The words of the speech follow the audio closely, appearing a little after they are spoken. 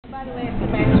By the way, it's the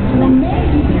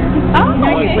match. Oh,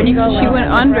 okay. When you go she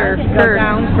went under first, go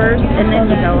down first, and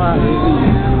then you go up.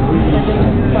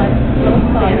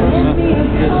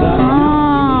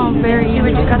 Oh, very easy.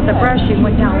 When you cut the brush, you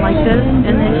went down like this,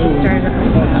 and then she started to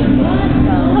go up.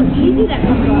 How easy that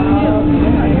comes out.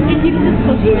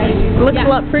 Looks a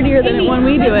lot prettier than when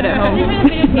we do it at home.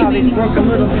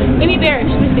 Amy Barrett,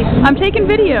 I'm taking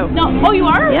video. No, oh, you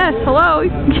are? Yes, hello.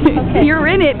 Okay. You're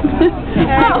in it.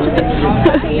 Oh.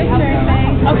 Okay, your turn,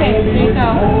 Faye. Okay, here you go.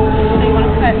 So you want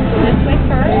to cut this way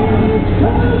first.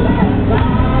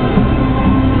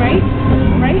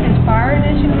 Right as far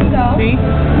as you can go. See?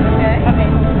 Okay. Okay.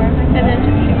 And then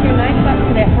just stick your knife up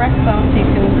to that breastbone so you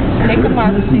can make a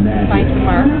mark so you can find the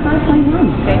mark.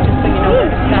 Okay, just so you know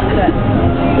where to stop it.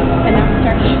 And now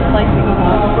start slicing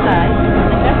along the side.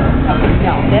 Okay,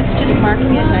 no, that's just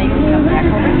marking it. Now you can come back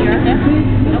over here.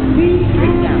 Nope,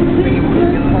 straight down. Bring your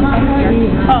fork over here.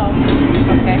 Oh.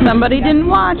 Okay. Somebody didn't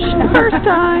watch the first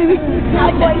time.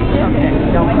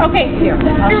 Okay, here.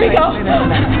 Here we go.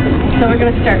 So we're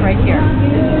going to start right here.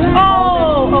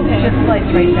 Oh, okay. Just slice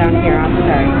right down here. I'm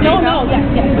sorry. No, yes,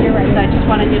 you're right. So I just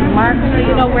wanted you to mark so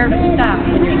you know where to stop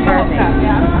when you're carving.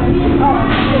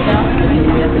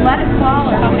 Just let it fall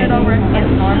or put it over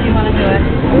again, however you want to do it.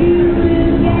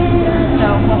 So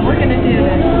what we're going to do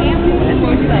is stamp it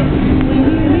both sides.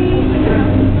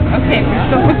 Okay,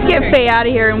 Let's get Faye out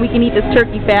of here and we can eat this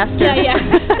turkey faster. Yeah.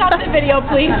 Stop the video,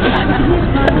 please. All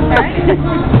right.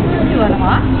 Doing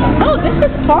awesome. Oh, this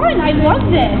is fun. I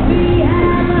love this.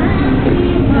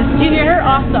 You're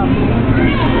awesome.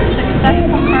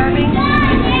 Successful carving.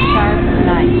 Carve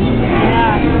nice.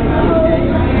 Yeah.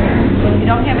 If you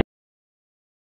don't have